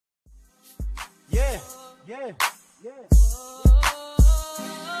Yeah.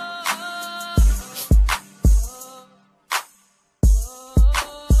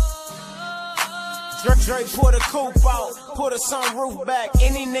 Drake put a coupe out, put a sunroof back.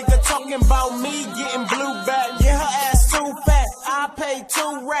 Any nigga talking about me getting blue back. Yeah, her ass too fat, I pay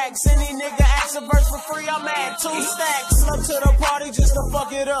 2 racks. Any nigga ask a verse for free, I'm at 2 stacks. Up to the party just to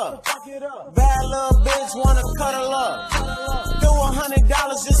fuck it up. Bad little bitch wanna cuddle up. Threw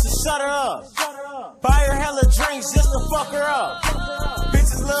 $100 just to shut her up. Buy her hella drinks just to fuck her up.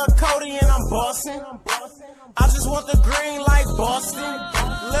 Bitches Lil Cody and I'm bossing. I just want the green like Boston.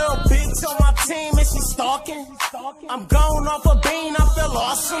 Little bitch on my team and she stalking. I'm going off a bean, I feel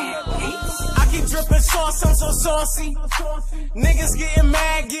awesome. I keep dripping sauce, I'm so saucy. Niggas getting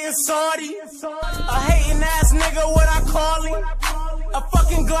mad, getting salty. A hating ass nigga, what I call him? A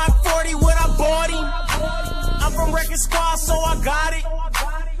fucking Glock 40, what I bought him? I'm from Record Squad, so I got it.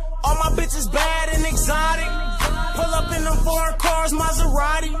 All my bitches bad and exotic. Pull up in them foreign cars,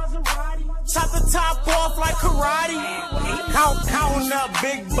 Maserati. Chop the top off like karate. Counting up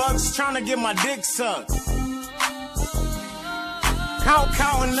big bucks, trying to get my dick sucked.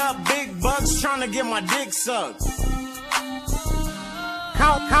 Counting up big bucks, trying to get my dick sucked.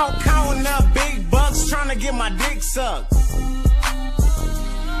 Counting up big bucks, trying to get my dick sucked.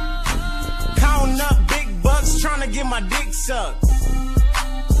 Counting up big bucks, trying to get my dick sucked.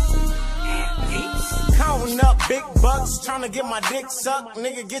 Counting up big bucks, trying to get my dick sucked.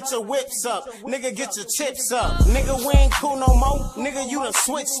 Nigga, get your whips up. Nigga, get your chips up. Nigga, we ain't cool no more. Nigga, you done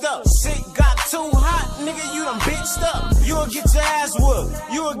switched up. Shit got too hot. Nigga, you done bitched up. You'll get your ass whooped.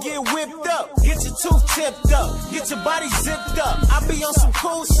 You'll get whipped up. Get your tooth chipped up. Get your body zipped up. I be on some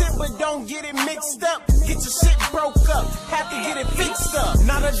cool shit, but don't get it mixed up. Get your shit broke up. Have to get it fixed up.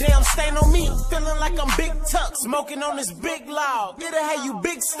 Not a damn stain on me. Feeling like I'm Big Tuck. Smoking on this big loud. It'll have you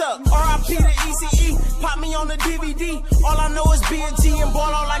big stuck. R.I.P. to Eazy-E. Pop me on the DVD. All I know is B&G and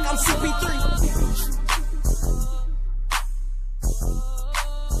ball out like I'm CP3.